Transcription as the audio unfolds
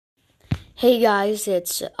Hey guys,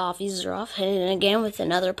 it's Offies Off, heading again with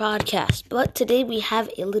another podcast. But today we have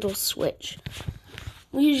a little switch.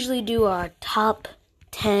 We usually do our top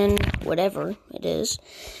 10, whatever it is.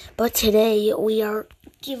 But today we are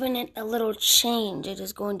giving it a little change. It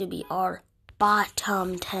is going to be our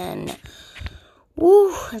bottom 10.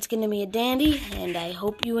 Woo, it's going to be a dandy, and I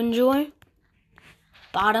hope you enjoy.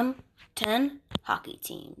 Bottom 10 hockey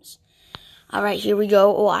teams. All right, here we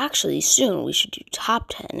go. Well, actually, soon we should do top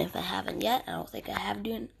 10 if I haven't yet. I don't think I have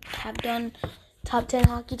done top 10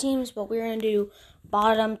 hockey teams, but we're going to do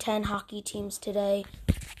bottom 10 hockey teams today.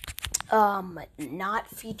 Not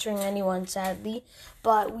featuring anyone, sadly,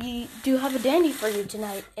 but we do have a dandy for you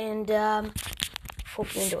tonight, and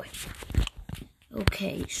hope you enjoy.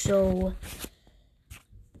 Okay, so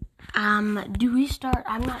do we start?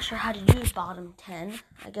 I'm not sure how to do bottom 10.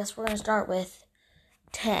 I guess we're going to start with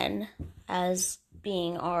 10 as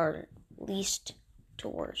being our least to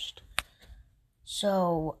worst.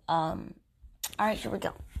 So, alright, here we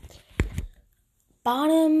go.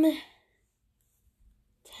 Bottom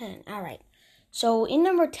 10. Alright. So, in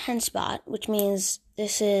number 10 spot, which means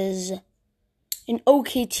this is an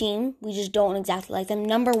okay team. We just don't exactly like them.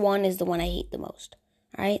 Number 1 is the one I hate the most.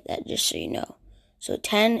 Alright? That just so you know. So,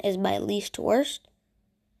 10 is my least to worst.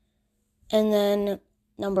 And then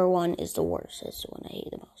number 1 is the worst. It's the one I hate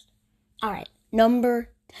the most. Alright, number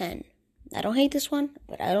 10. I don't hate this one,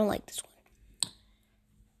 but I don't like this one.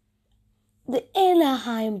 The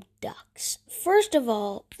Anaheim Ducks. First of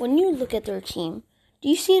all, when you look at their team, do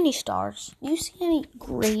you see any stars? Do you see any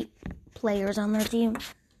great players on their team?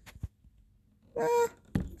 You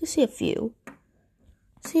can see a few.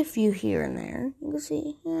 See a few here and there. You can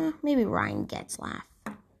see, maybe Ryan Getzlaf.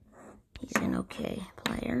 He's an okay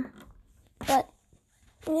player. But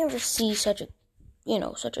you never see such a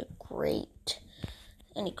great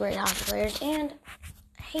hockey players. And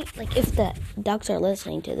I hate, if the Ducks are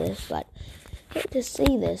listening to this, but I hate to say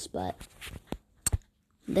this, but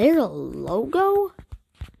their logo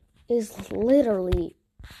is literally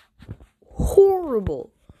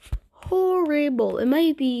horrible. It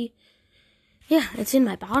might be, it's in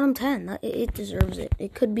my bottom 10. It deserves it.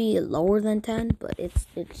 It could be lower than 10, but it's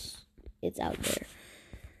out there.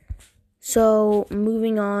 So,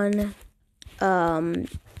 moving on,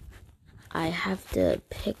 I have to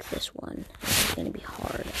pick this one. It's going to be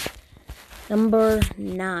hard. Number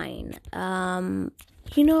 9.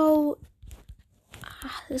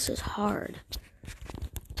 This is hard.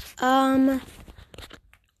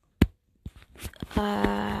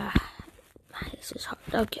 This is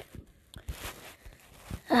hard. Okay.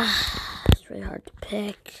 It's really hard to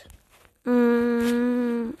pick.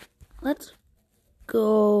 Let's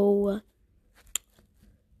go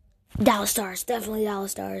Dallas Stars. Definitely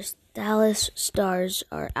Dallas Stars. Dallas Stars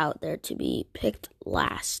are out there to be picked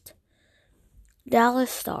last. Dallas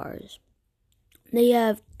Stars. They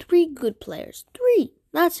have 3 good players. 3.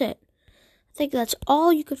 That's it. I think that's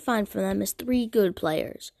all you could find from them is 3 good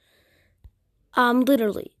players.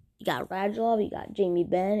 Literally. You got Radulov, you got Jamie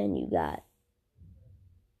Benn, and you got...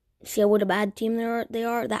 See what a bad team they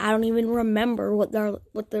are? That I don't even remember what their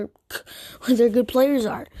good players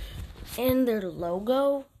are. And their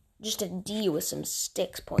logo, just a D with some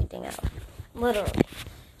sticks pointing out. Literally.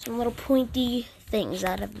 Some little pointy things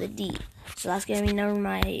out of the D. So that's going to be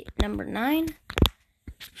my number 9.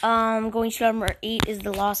 Going to number 8 is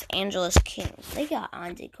the Los Angeles Kings. They got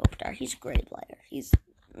Anze Kopitar. He's a great player. He's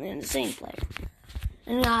an insane player.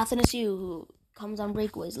 And we got Athanasiou, who comes on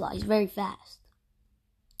breakaways a lot. He's very fast.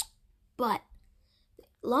 But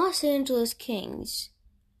Los Angeles Kings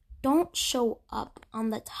don't show up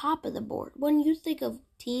on the top of the board. When you think of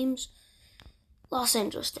teams, Los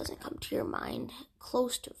Angeles doesn't come to your mind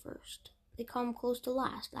close to first. They come close to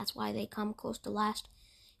last. That's why they come close to last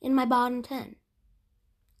in my bottom 10.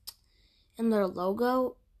 And their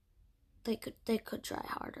logo, they could try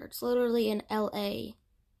harder. It's literally in LA.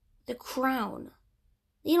 The crown.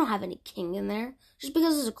 You don't have any king in there. Just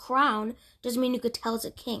because it's a crown doesn't mean you could tell it's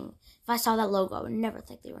a king. If I saw that logo, I would never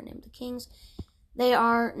think they were named the Kings. They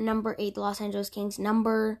are number 8, the Los Angeles Kings.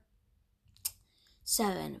 Number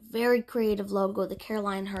 7, very creative logo, the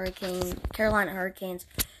Carolina Hurricanes.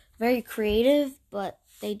 Very creative, but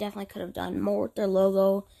they definitely could have done more with their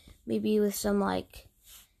logo. Maybe with some,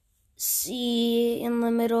 C in the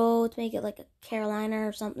middle to make it like a Carolina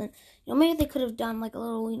or something. Maybe they could have done a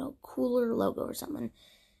little, cooler logo or something.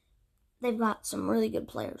 They've got some really good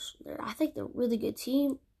players. I think they're a really good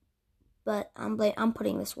team, but I'm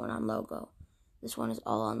putting this one on logo. This one is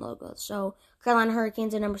all on logo. So, Carolina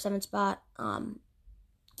Hurricanes in number 7 spot.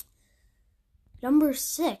 Number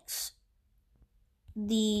 6,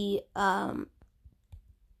 the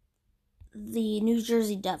the New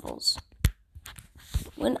Jersey Devils.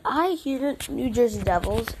 When I hear New Jersey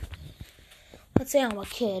Devils, let's say I'm a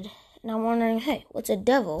kid and I'm wondering, hey, what's a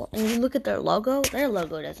devil? And you look at their logo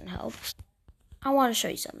doesn't help. I want to show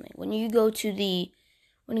you something. When you go to the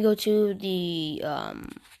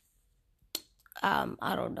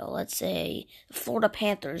I don't know, let's say Florida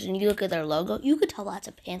Panthers, and you look at their logo, you could tell that's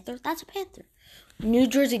a panther. That's a panther. New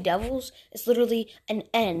Jersey Devils is literally an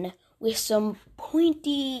N with some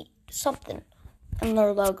pointy something in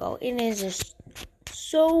their logo. It is just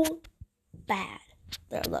so bad,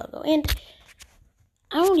 their logo. And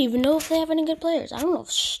I don't even know if they have any good players. I don't know if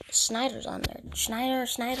Snyder's on there. Snyder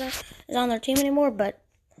is on their team anymore, but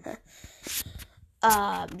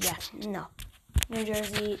yeah, no. New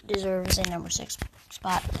Jersey deserves a number 6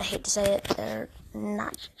 spot. I hate to say it, they're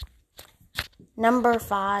not. Number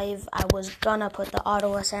 5, I was gonna put the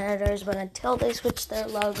Ottawa Senators, but until they switch their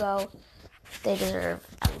logo, they deserve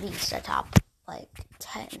at least a top,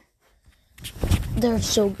 10. They're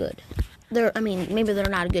so good. Maybe they're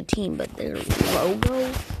not a good team, but their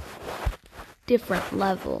logo, different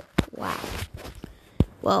level. Wow.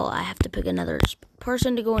 Well, I have to pick another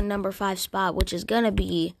person to go in number 5 spot, which is gonna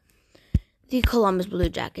be the Columbus Blue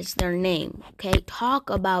Jackets. Their name, okay? Talk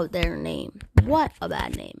about their name. What a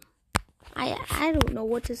bad name. I don't know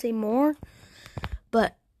what to say more,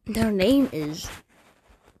 but their name is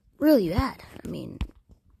really bad.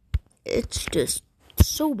 It's just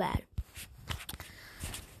so bad.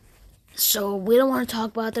 So we don't want to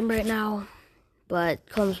talk about them right now, but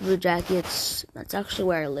Columbus Blue Jackets, that's actually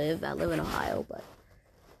where I live. I live in Ohio, but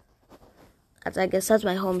I guess that's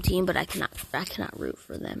my home team, but I cannot root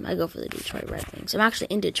for them. I go for the Detroit Red Wings. I'm actually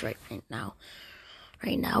in Detroit right now.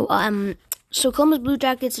 So Columbus Blue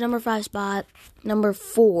Jackets, number 5 spot. Number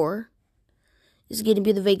 4 is going to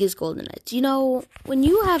be the Vegas Golden Knights. You know, when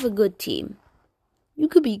you have a good team, you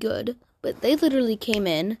could be good, but they literally came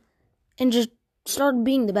in and just started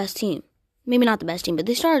being the best team. Maybe not the best team, but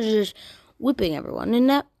they started just whipping everyone. And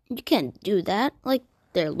that, you can't do that.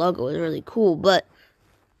 Their logo is really cool, but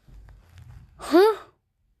you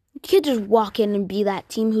can't just walk in and be that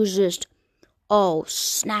team who's just,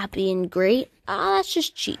 snappy and great. That's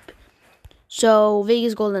just cheap. So,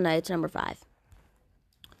 Vegas Golden Knights, number 5.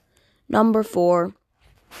 Number 4,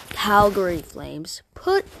 Calgary Flames.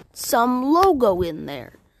 Put some logo in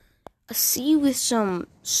there. A C with some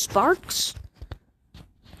sparks?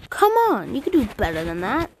 Come on, you could do better than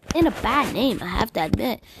that. And a bad name, I have to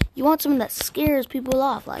admit. You want something that scares people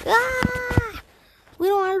off, we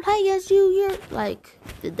don't want to play against you. You're like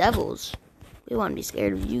the Devils. We want to be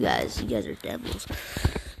scared of you guys. You guys are Devils.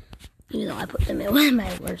 Even though I put them in one of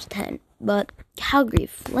my worst 10. But Calgary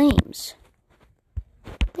Flames,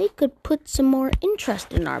 they could put some more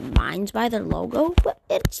interest in our minds by their logo. But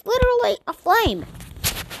it's literally a flame.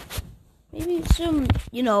 Maybe some,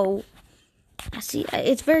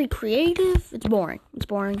 it's very creative. It's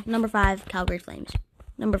boring. Number 5, Calgary Flames.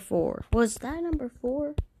 Number 4. Was that number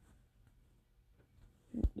 4?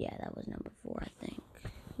 Yeah, that was number 4, I think.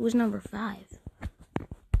 It was number 5.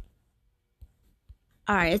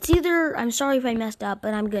 Alright, it's either, I'm sorry if I messed up,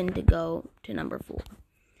 but I'm going to go to number 4.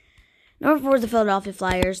 Number 4 is the Philadelphia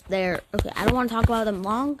Flyers. I don't want to talk about them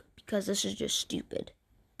long, because this is just stupid.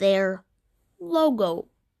 Their logo.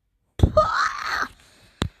 I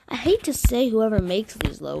hate to say whoever makes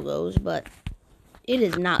these logos, but it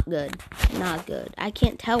is not good. Not good. I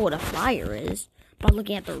can't tell what a flyer is by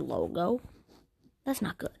looking at their logo. That's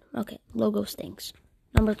not good. Okay, logo stinks.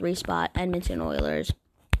 Number 3 spot, Edmonton Oilers.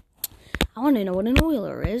 I want to know what an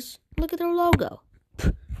Oiler is. Look at their logo.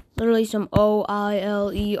 Literally some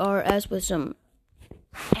OILERS with some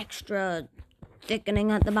extra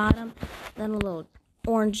thickening at the bottom. Then a little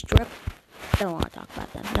orange drip. Don't want to talk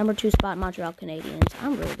about them. Number 2 spot, Montreal Canadiens.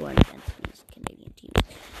 I'm really going against these Canadian teams.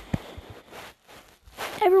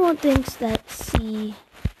 Everyone thinks that C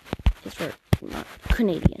is for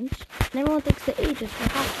Canadians. And everyone thinks the H is for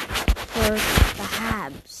hockey. For the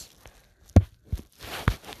Habs.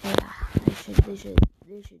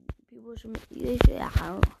 Yeah, I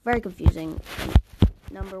don't know. Very confusing.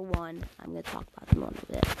 Number 1, I'm going to talk about them a little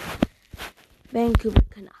bit. Vancouver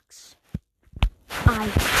Canucks. I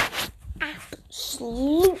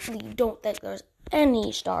absolutely don't think there's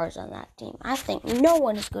any stars on that team. I think no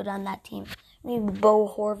one is good on that team. Maybe Bo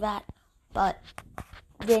Horvat, but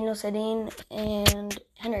Daniel Sedin and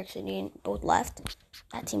Henrik Sedin both left.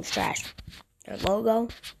 That team's trash. Their logo,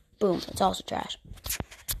 boom, it's also trash.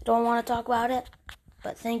 Don't want to talk about it,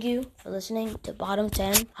 but thank you for listening to Bottom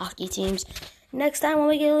 10 Hockey Teams. Next time when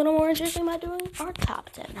we get a little more interesting by doing our Top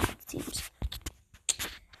 10 Hockey Teams.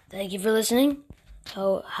 Thank you for listening.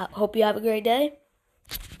 Hope you have a great day.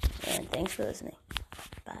 And and thanks for listening.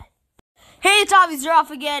 Bye. Hey, it's Avi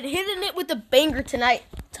off again, hitting it with a banger tonight.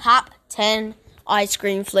 Top 10 ice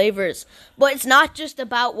cream flavors. But it's not just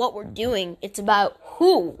about what we're doing, it's about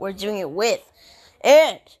who we're doing it with.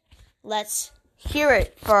 And let's hear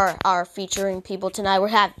it for our featuring people tonight. We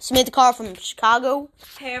have Samantha Carl from Chicago.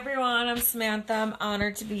 Hey everyone, I'm Samantha. I'm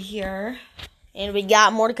honored to be here. And we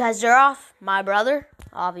got Mordecai Zeroff, my brother,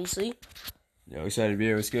 obviously. Yo, excited to be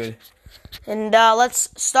here. What's good? And let's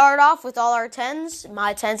start off with all our 10s.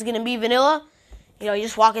 My 10's going to be vanilla. You know, you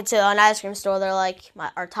just walk into an ice cream store, they're like,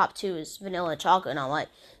 our top 2 is vanilla and chocolate. And I'm like,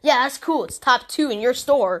 yeah, that's cool. It's top 2 in your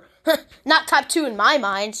store. Not top 2 in my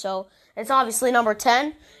mind. So it's obviously number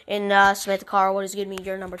 10. And Samantha Carr, what is going to be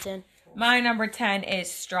your number 10? My number 10 is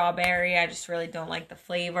strawberry. I just really don't like the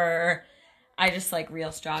flavor. I just like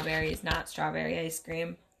real strawberries, not strawberry ice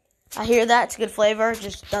cream. I hear that. It's a good flavor.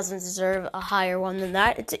 Just doesn't deserve a higher one than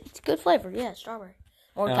that. It's a good flavor. Yeah, strawberry.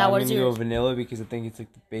 Mordecai, I'm what gonna is go yours? vanilla because I think it's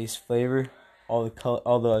like the base flavor. All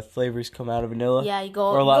the flavors come out of vanilla. Yeah, you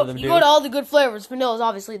go. Or a lot of them you do. go to all the good flavors. Vanilla is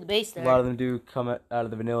obviously the base there. A lot of them do come out of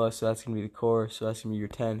the vanilla, so that's gonna be the core. So that's gonna be your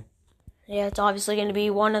 10. Yeah, it's obviously going to be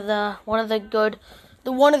one of the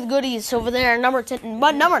goodies over there. Number 10,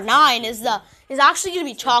 but number 9 is actually going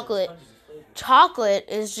to be chocolate. Chocolate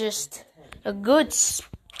is just a good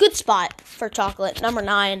spot for chocolate. Number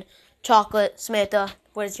 9, chocolate. Samantha,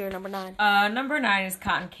 what is your number 9? Number 9 is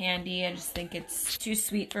cotton candy. I just think it's too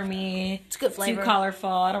sweet for me. It's a good flavor. Too colorful.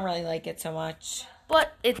 I don't really like it so much.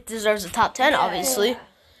 But it deserves a top 10, obviously. Yeah.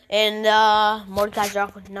 And Mordecai's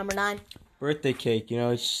chocolate, number 9. Birthday cake. You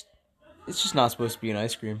know, it's just not supposed to be an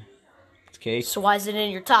ice cream. It's cake. So why is it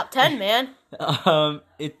in your top 10, man?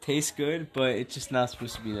 It tastes good, but it's just not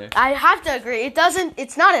supposed to be there. I have to agree.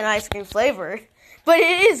 It's not an ice cream flavor, but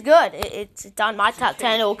it is good. It's on my top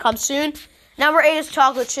 10. It will come soon. Number 8 is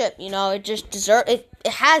chocolate chip. You know, it just it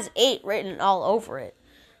has 8 written all over it.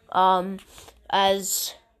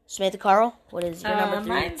 As Samantha Carl, what is your number 3?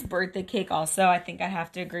 Mine's birthday cake also. I think I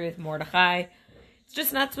have to agree with Mordecai. It's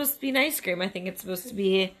just not supposed to be an ice cream. I think it's supposed to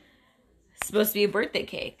be a birthday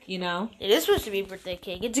cake, you know? It is supposed to be birthday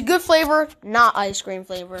cake. It's a good flavor, not ice cream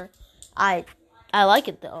flavor. I like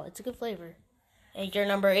it though. It's a good flavor. And your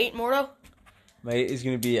number 8, Mordo? My 8 is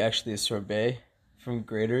gonna be actually a sorbet from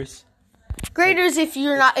Grater's. Grater's, if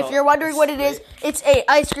you're wondering what it is, it's a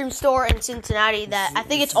ice cream store in Cincinnati that I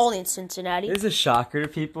think it's only in Cincinnati. It's a shocker to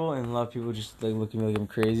people, and a lot of people just like looking like I'm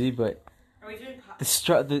crazy. But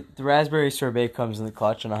the raspberry sorbet comes in the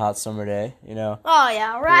clutch on a hot summer day. You know. Oh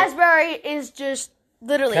yeah, raspberry is just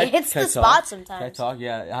literally it hits the spot sometimes. Can I talk?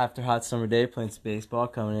 Yeah, after a hot summer day, playing some baseball,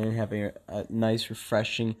 coming in, having a nice,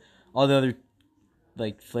 refreshing. All the other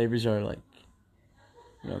like flavors are like,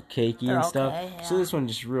 you know, cakey and stuff. Yeah. So this one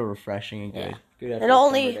just real refreshing and good. Yeah. Good after And a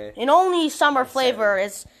summer day. only summer flavor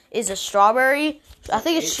is a strawberry. I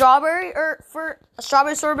think it's strawberry or for a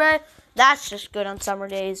strawberry sorbet. That's just good on summer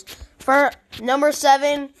days. For number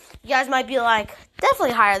 7, you guys might be like,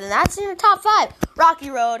 definitely higher than that. It's in your top 5. Rocky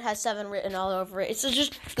Road has 7 written all over it. It's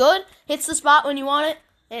just good. Hits the spot when you want it,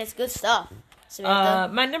 and it's good stuff.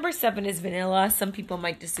 Samantha? My number 7 is vanilla. Some people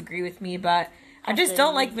might disagree with me, but I just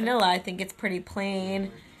don't like vanilla. I think it's pretty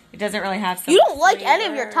plain. It doesn't really have some You don't like flavor. any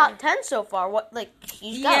of your top 10 so far. What, like,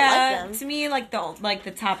 you gotta like them. To me,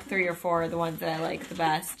 the top 3 or 4 are the ones that I like the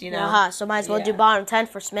best, you know? So might as well do bottom 10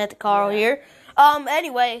 for Samantha Carl here.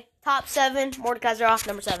 Anyway, top 7, Mordecai's are off,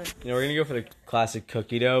 number 7. You know, we're gonna go for the classic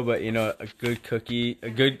cookie dough, but you know, a good cookie, a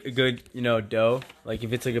good, you know, dough. Like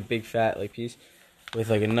if it's like a big fat like piece with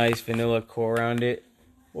like a nice vanilla core around it.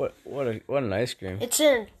 What an ice cream.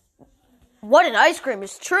 What an ice cream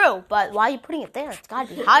is true, but why are you putting it there? It's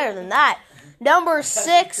gotta be higher than that. Number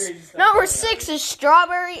 6 is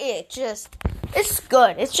strawberry. It's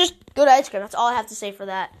good. It's just good ice cream. That's all I have to say for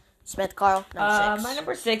that. Smith Carl, number 6. My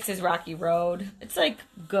number 6 is Rocky Road. It's like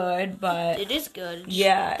good, but it is good.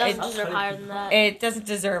 Yeah, it doesn't deserve higher than that. It doesn't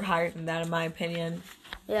deserve higher than that, in my opinion.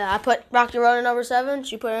 Yeah, I put Rocky Road at number 7.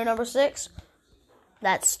 She put it at number 6.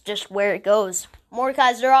 That's just where it goes.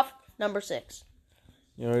 Mordecai Zeroff, number 6.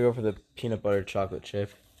 You know, we go for the peanut butter chocolate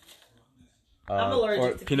chip. I'm allergic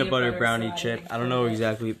or to peanut butter brownie so chip. I don't know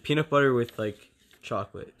exactly. Peanut butter with like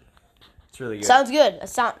chocolate. It's really good. Sounds good.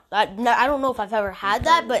 I don't know if I've ever had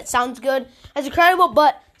that, but it sounds good. It's incredible,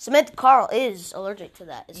 but Samantha Carl is allergic to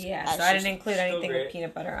that. So I didn't include anything with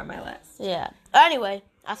peanut butter on my list. Yeah. Anyway,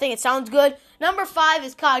 I think it sounds good. Number 5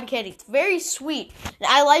 is cotton candy. It's very sweet. And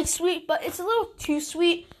I like sweet, but it's a little too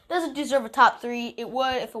sweet. Doesn't deserve a top 3. It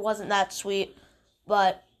would if it wasn't that sweet.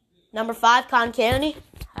 But number 5, cotton candy.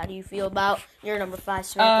 How do you feel about your number 5,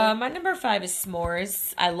 Samantha? My number 5 is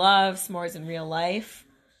s'mores. I love s'mores in real life.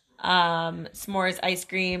 S'mores ice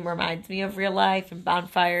cream reminds me of real life and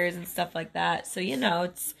bonfires and stuff like that. So,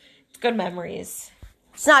 it's good memories.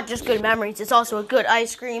 It's not just good memories, it's also a good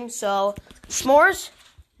ice cream. So, s'mores,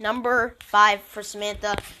 number 5 for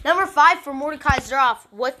Samantha. Number 5 for Mordecai Zeroff.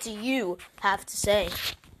 What do you have to say?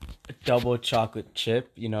 A double chocolate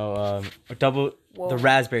chip, the double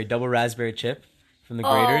raspberry chip from the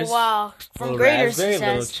Graders. Oh, wow. From Little Graders, he raspberry,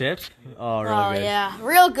 little says. chip. Oh, real Oh, good. yeah.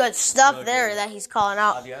 Real good stuff there that he's calling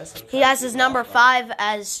out. He has his number 5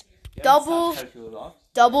 as double.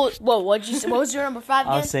 Whoa, what was your number 5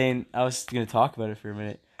 again? I was going to talk about it for a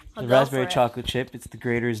minute. I'll The go raspberry for it. chocolate chip, it's the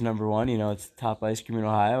Graders number 1. It's the top ice cream in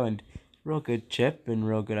Ohio, and real good chip and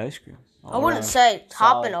real good ice cream. I wouldn't say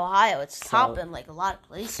top in Ohio. It's top in like a lot of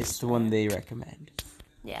places. It's the one they recommend.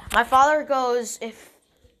 Yeah, my father goes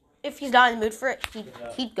if he's not in the mood for it,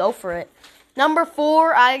 he'd go for it. Number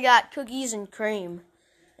 4, I got cookies and cream.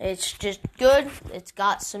 It's just good. It's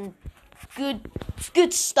got some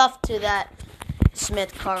good stuff to that.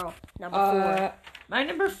 Smith Carl, number 4. My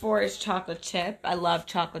number 4 is chocolate chip. I love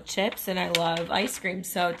chocolate chips and I love ice cream,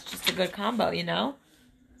 so it's just a good combo,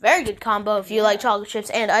 Very good combo if you like chocolate chips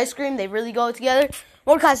and ice cream. They really go together.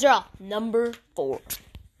 Mordecai Zeroff, number 4.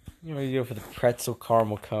 You know, you go for the pretzel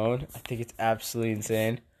caramel cone. I think it's absolutely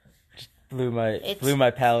insane. Just blew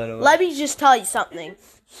my palate away. Let me just tell you something.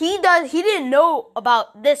 He didn't know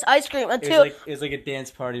about this ice cream until It was like a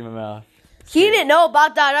dance party in my mouth. he didn't know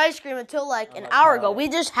about that ice cream until like an hour ago. We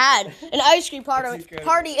just had an ice cream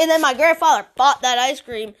party, and then my grandfather bought that ice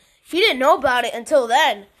cream. He didn't know about it until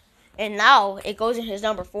then, and now it goes in his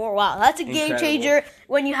number 4. Wow, that's a game changer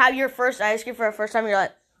when you have your first ice cream for the first time. You're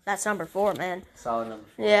like, that's number 4, man. Solid number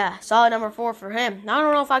 4. Yeah, solid number 4 for him. I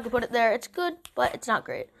don't know if I could put it there. It's good, but it's not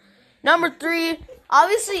great. Number 3,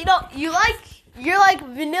 obviously, you're like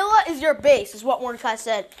vanilla is your base, is what Mordecai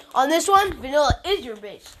said. On this one, vanilla is your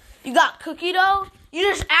base. You got cookie dough. You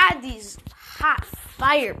just add these hot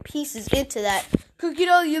fire pieces into that cookie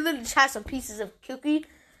dough. You literally just have some pieces of cookie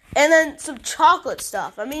and then some chocolate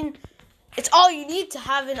stuff. I mean, it's all you need to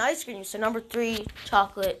have in ice cream. So number 3,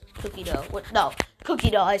 chocolate cookie dough.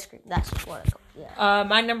 Cookie dough ice cream. That's what I call it. Yeah.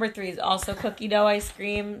 My number 3 is also cookie dough ice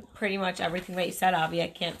cream. Pretty much everything that you said, Avi. I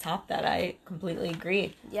can't top that. I completely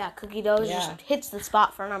agree. Yeah, cookie dough just hits the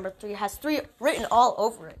spot for number 3. It has 3 written all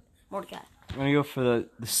over it. Mordecai. I'm going to go for the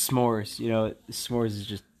s'mores. The s'mores is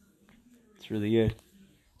just, it's really good.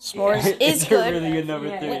 S'mores is It's good. a really good number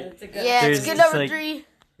 3. It's a good It's good number 3.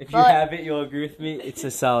 If you have it, you'll agree with me. It's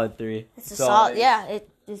a solid 3. It's a solid. Yeah, it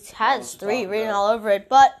has 3 written all over it,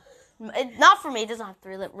 but not for me. It doesn't have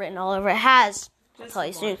 3 written all over it. It has. I'll tell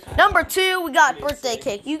you soon. Number 2, we got birthday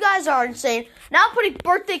cake. You guys are insane. Now putting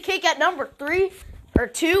birthday cake at number 3 or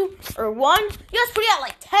 2 or 1. You guys put it at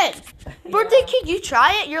like 10. Birthday cake, you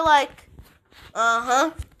try it, you're like,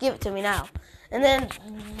 give it to me now. And then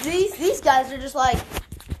these guys are just like,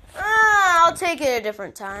 I'll take it a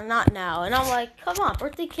different time, not now. And I'm like, come on,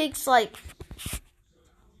 birthday cake's like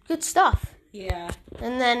good stuff. Yeah.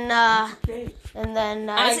 And then agree it's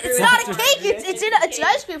with not you. a cake. It's an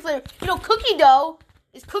ice cream flavor. Cookie dough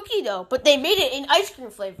is cookie dough, but they made it in ice cream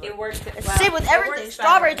flavor. It works. It's the same with everything.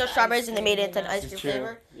 Strawberries are strawberries, and they made it into an ice cream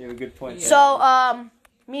flavor. You have a good point. So,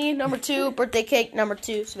 me, number 2, birthday cake, number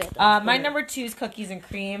 2, Samantha. My number 2 is cookies and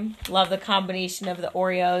cream. Love the combination of the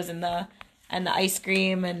Oreos and the ice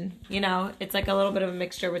cream, and it's like a little bit of a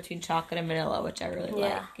mixture between chocolate and vanilla, which I really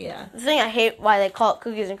like. Yeah. The thing I hate why they call it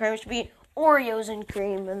cookies and cream should be Oreos and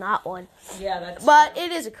cream in that one. Yeah, that's. But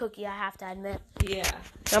it is a cookie, I have to admit. Yeah.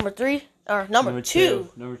 Number 3 or number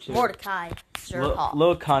 2, Mordecai Zeroff.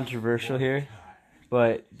 Little controversial here,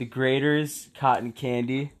 but the Graders cotton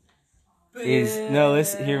candy is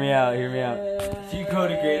listen, hear me out. If you go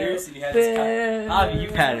to Graders and you have this Avi,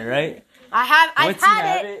 you've had it, right? I've Once you had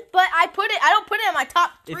have it, it- but I don't put it in my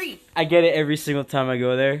top 3. I get it every single time I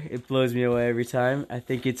go there. It blows me away every time. I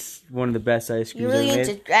think it's one of the best ice creams You're really ever made.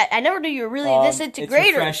 into. I never knew you were really this into It's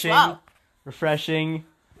Graders. refreshing,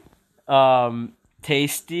 Wow.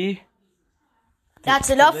 tasty. That's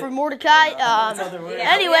enough for Mordecai.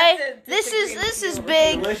 Anyway, that's this is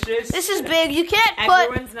big. Delicious. This is big. You can't put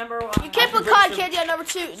Everyone's number 1. you can't put cotton candy at number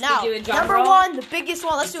 2. Now, do a drum number roll? 1, the biggest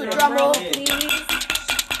one. Let's do a drum roll. please.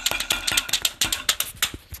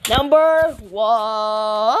 Number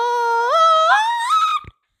 1.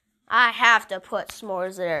 I have to put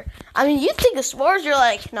s'mores there. I mean, you think of s'mores, you're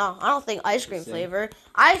like, no, I don't think ice cream flavor.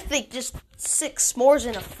 I think just 6 s'mores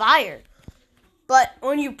in a fire. But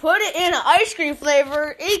when you put it in an ice cream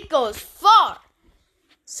flavor, it goes far.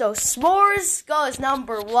 So s'mores goes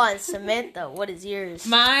number 1. Samantha, what is yours?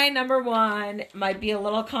 My number 1 might be a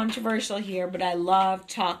little controversial here, but I love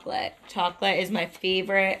chocolate. Chocolate is my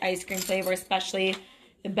favorite ice cream flavor, especially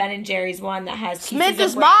the Ben & Jerry's one that has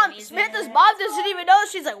Samantha's mom doesn't even know.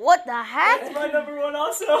 She's like, what the heck? That's my number 1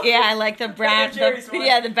 also. Yeah, I like the brown. Jerry's one.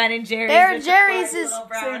 Yeah, the Ben & Jerry's. Ben & Jerry's is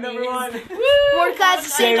Same number 1. Mordecai's the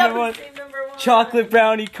same number. number 1. Chocolate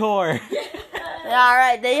brownie core. All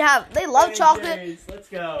right, they love chocolate. Let's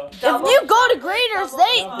go. If you go to Graders,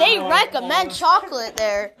 they recommend chocolate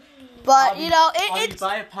there. But you know, You it's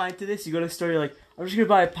buy a pint of this. You go to the store. You're like, I'm just gonna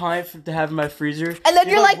buy a pint to have in my freezer. and then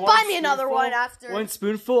You you're have like, one buy me another spoonful- one after. One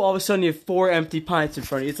spoonful. All of a sudden, you have 4 empty pints in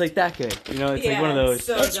front of you. It's like that good. You know, it's like one of those.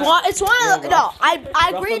 It's one of the no.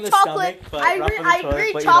 I agree on the chocolate. stomach, but I rough agree. on the I toilet,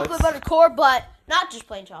 agree but, you know, chocolate it's- butter core, but not just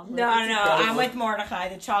plain chocolate. No, I'm with Mordecai.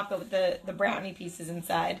 The chocolate with the brownie pieces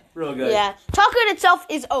inside. Real good. Yeah, chocolate itself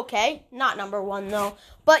is okay. Not number 1 though.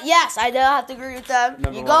 But yes, I do have to agree with them.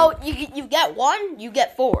 Number You one. go, you get 1, you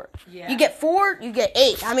get 4. Yeah. You get 4, you get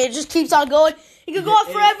 8. I mean, it just keeps on going. You can go on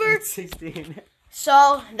forever. 16.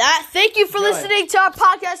 So thank you for Good. listening to our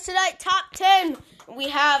podcast tonight, Top 10. We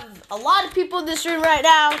have a lot of people in this room right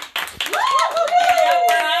now.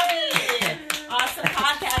 Awesome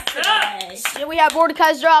podcast today. And we have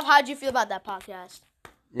Mordecai's Drop. How'd you feel about that podcast?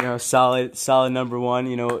 You know, solid number 1.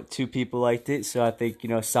 You know, 2 people liked it, so I think, you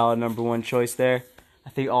know, solid number 1 choice there. I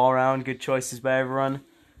think all around good choices by everyone.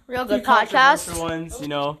 Real good Controversial podcast. ones, you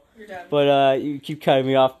know. But you keep cutting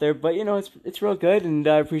me off there. But you know, it's real good, and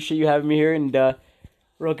I appreciate you having me here, and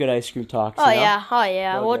real good ice cream talks. Oh you know?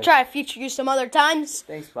 yeah. Real We'll good. try to feature you some other times.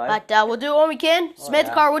 Thanks, bud. But we'll do it when we can. Samantha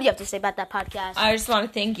yeah. Carr, what do you have to say about that podcast? I just want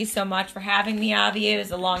to thank you so much for having me, Avi. It was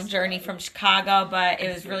a long journey from Chicago, but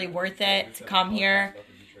it was really worth it to come here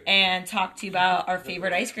and talk to you about our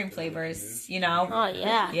favorite ice cream flavors, you know? Oh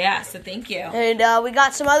yeah. Yeah, so thank you. And we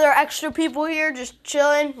got some other extra people here just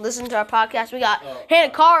chilling, listening to our podcast. We got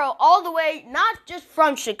Hannah Carl all the way, not just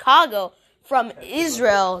from Chicago, from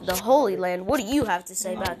Israel, the Holy Land. What do you have to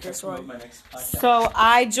say about this one? So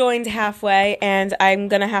I joined halfway, and I'm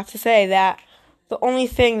going to have to say that the only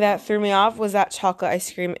thing that threw me off was that chocolate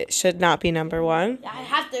ice cream. It should not be number 1. I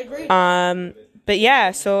have to agree. But yeah,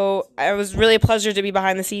 so it was really a pleasure to be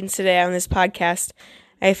behind the scenes today on this podcast.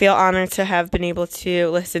 I feel honored to have been able to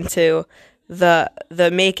listen to the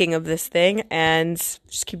making of this thing, and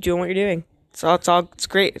just keep doing what you're doing. It's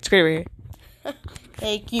great. It's great right here.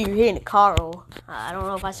 Thank you, Hannah Carl. I don't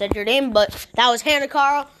know if I said your name, but that was Hannah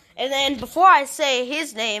Carl. And then before I say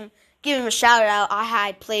his name, give him a shout out. I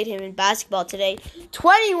had played him in basketball today.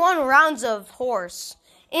 21 rounds of horse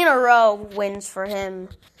in a row wins for him.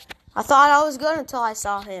 I thought I was good until I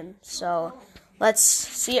saw him. So let's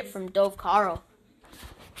see it from Dove Carl.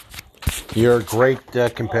 You're a great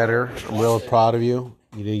competitor. I'm real proud of you.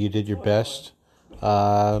 You did your best.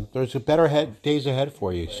 There's a better days ahead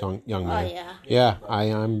for you, young man. Oh, yeah. Yeah,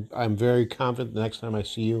 I'm very confident the next time I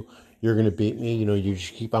see you, you're going to beat me. You know, you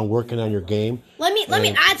just keep on working on your game. Let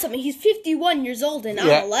me add something. He's 51 years old and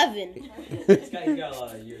Yeah. I'm 11. He's got a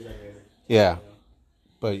lot of years on here. Yeah,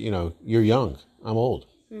 but you know, you're young. I'm old.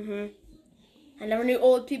 I never knew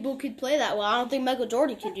old people could play that well. I don't think Michael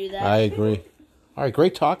Jordan could do that. I agree. All right,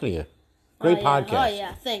 great talking to you. Great podcast. Oh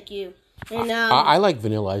yeah, thank you. And I like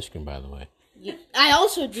vanilla ice cream, by the way. I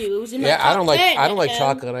also do. It was in my Yeah, top I don't like 10, and-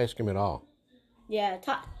 chocolate ice cream at all. Yeah,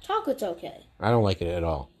 chocolate's okay. I don't like it at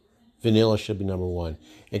all. Vanilla should be number 1.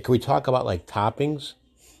 And can we talk about like toppings?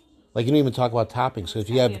 Like you don't even talk about toppings. So if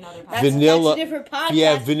you have vanilla, That's a different podcast. if you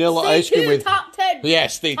have vanilla Stay ice cream tuned, with top 10. yeah,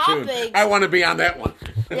 stay tuned. topics. I want to be on that one.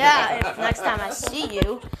 Yeah, if next time I see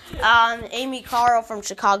you. Amy Carl from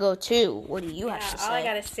Chicago too. What do you have to say? All I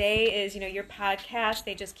gotta say is, your podcast,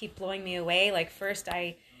 they just keep blowing me away. Like first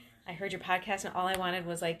I heard your podcast and all I wanted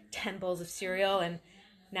was like 10 bowls of cereal, and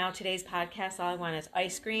now today's podcast, all I want is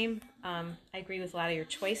ice cream. I agree with a lot of your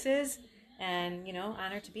choices, and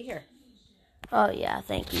honored to be here. Oh yeah,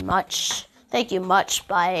 thank you much. Thank you much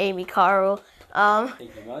by Amy Carl. Thank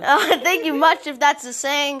you much. Thank you much if that's a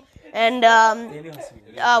saying. And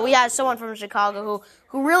we had someone from Chicago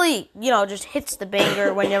who really, just hits the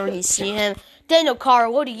banger whenever you see him. Daniel Carr,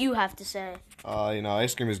 what do you have to say?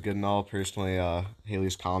 Ice cream is good and all. Personally,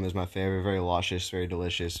 Haley's Calm is my favorite. Very luscious, very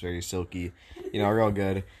delicious, very silky. Real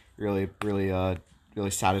good. Really,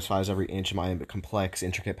 really satisfies every inch of my complex,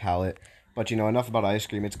 intricate palate. But enough about ice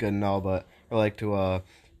cream. It's good and all. But I'd like to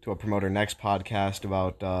promote our next podcast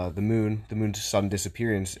about the moon's sudden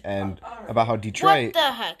disappearance, and about how Detroit. What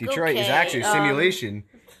the heck? Detroit is Okay, actually a simulation.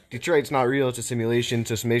 Detroit's not real; it's a simulation.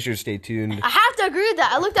 So make sure to stay tuned. I have to agree with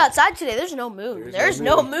that. I looked outside today. There's no moon. There's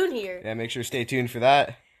no moon here. Yeah, make sure to stay tuned for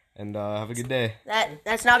that. and have a good day.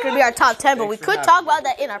 That's not going to be our top 10, but we could talk about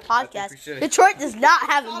that in our podcast. Detroit does not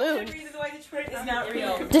have a moon. Reasons why Detroit is not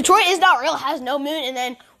real. Detroit is not real, has no moon. And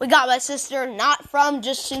then we got my sister, not from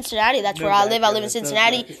just Cincinnati. That's where I live. I live in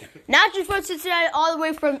Cincinnati. Not just from Cincinnati, all the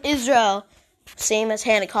way from Israel. Same as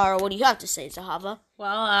Hannah Cara. What do you have to say, Zahava?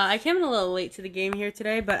 Well, I came in a little late to the game here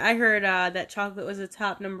today, but I heard that chocolate was the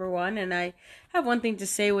top number one, and I have one thing to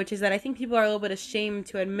say, which is that I think people are a little bit ashamed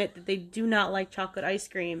to admit that they do not like chocolate ice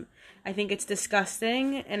cream. I think it's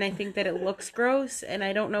disgusting, and I think that it looks gross, and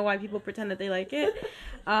I don't know why people pretend that they like it.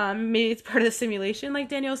 Maybe it's part of the simulation, like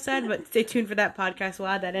Danielle said, but stay tuned for that podcast. We'll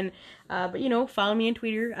add that in. But, follow me on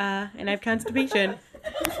Twitter, and I have constipation.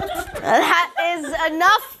 That is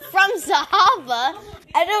enough from Zahava.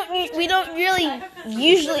 We don't really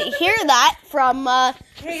usually hear that from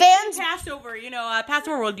fans. Passover,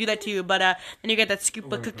 Passover will do that too, but then you get that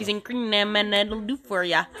scoop of cookies and cream, and it'll do for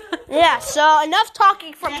ya. Yeah, so enough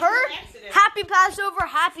talking from her. Happy Passover,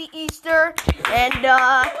 happy Easter, and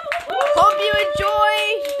hope you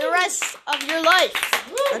enjoy the rest of your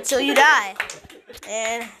life until you die.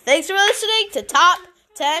 And thanks for listening to Top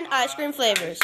 10 Ice Cream Flavors.